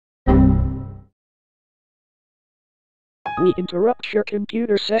We interrupt your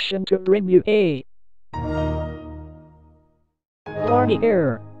computer session to bring you a Barney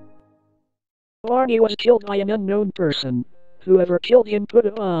error. Barney was killed by an unknown person. Whoever killed him put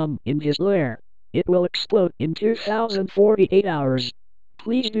a bomb in his lair. It will explode in 2048 hours.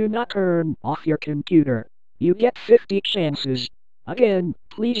 Please do not turn off your computer. You get 50 chances. Again,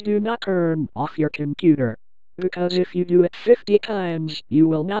 please do not turn off your computer. Because if you do it 50 times, you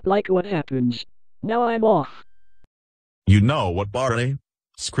will not like what happens. Now I'm off. You know what, Barney?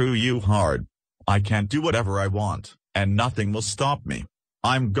 Screw you hard. I can't do whatever I want, and nothing will stop me.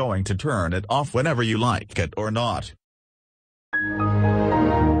 I'm going to turn it off whenever you like it or not.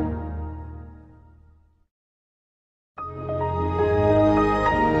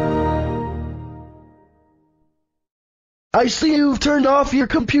 I see you've turned off your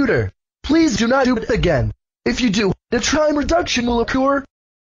computer. Please do not do it again. If you do, a time reduction will occur.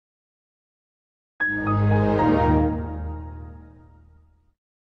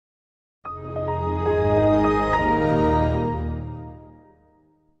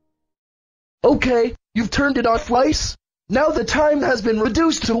 Okay, you've turned it off twice. Now the time has been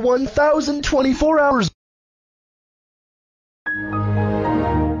reduced to 1024 hours.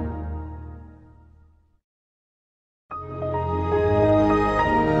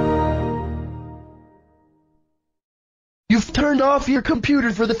 You've turned off your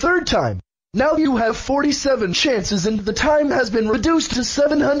computer for the third time. Now you have 47 chances and the time has been reduced to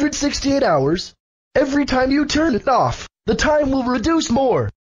 768 hours. Every time you turn it off, the time will reduce more.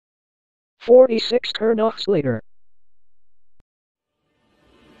 46 turn-offs later.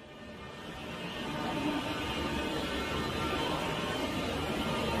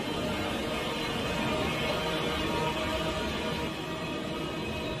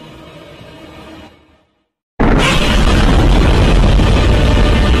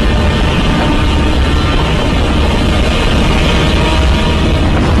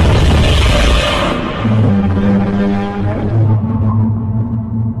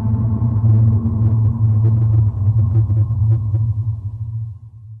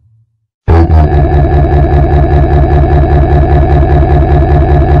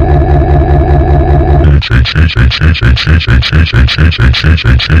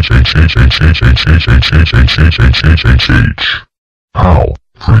 How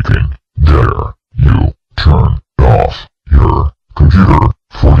freaking dare you turn off your computer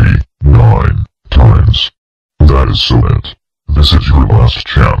 49 times? That is so it. This is your last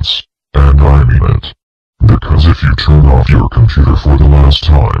chance, and I mean it. Because if you turn off your computer for the last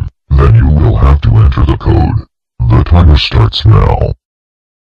time, then you will have to enter the code. The timer starts now.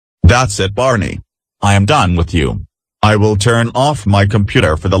 That's it, Barney. I am done with you. I will turn off my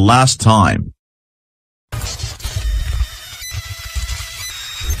computer for the last time.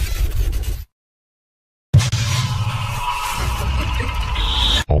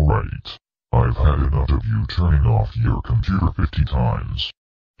 Alright. I've had enough of you turning off your computer 50 times.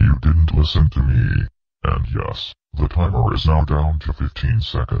 You didn't listen to me. And yes, the timer is now down to 15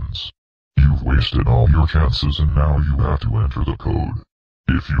 seconds. You've wasted all your chances and now you have to enter the code.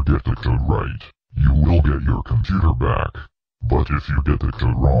 If you get the code right, you will get your computer back. But if you get the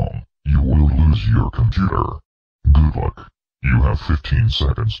code wrong, you will lose your computer. Good luck. You have 15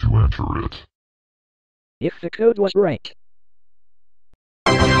 seconds to enter it. If the code was right.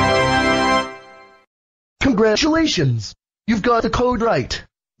 Congratulations! You've got the code right.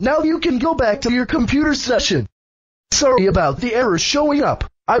 Now you can go back to your computer session. Sorry about the error showing up.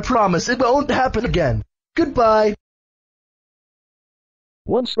 I promise it won't happen again. Goodbye.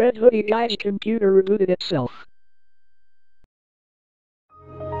 Once Red Hoodie Guy's computer rebooted itself.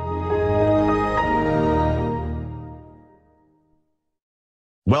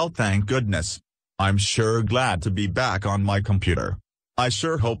 Well, thank goodness. I'm sure glad to be back on my computer. I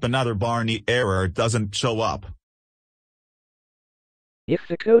sure hope another Barney error doesn't show up. If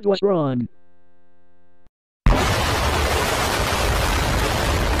the code was wrong.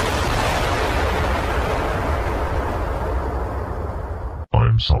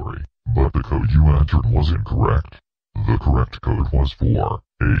 I'm sorry, but the code you entered was incorrect. The correct code was 4,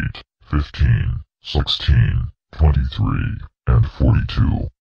 8, 15, 16, 23, and 42.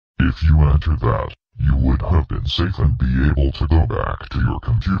 If you entered that, you would have been safe and be able to go back to your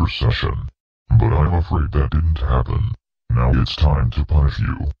computer session. But I'm afraid that didn't happen. Now it's time to punish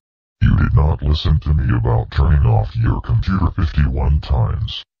you. You did not listen to me about turning off your computer 51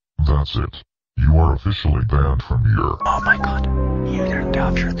 times. That's it. You are officially banned from here. Oh my god, you turned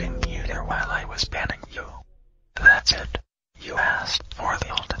off your computer while I was banning you. That's it. You asked for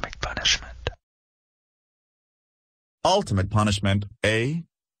the ultimate punishment. Ultimate punishment, eh?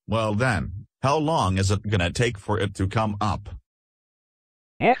 Well then, How long is it gonna take for it to come up?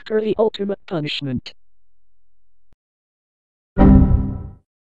 After the ultimate punishment.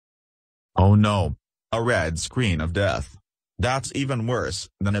 Oh no. A red screen of death. That's even worse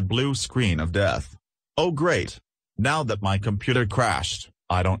than a blue screen of death. Oh great. Now that my computer crashed,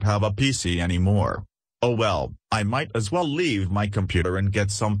 I don't have a PC anymore. Oh well, I might as well leave my computer and get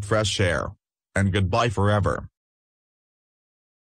some fresh air. And goodbye forever.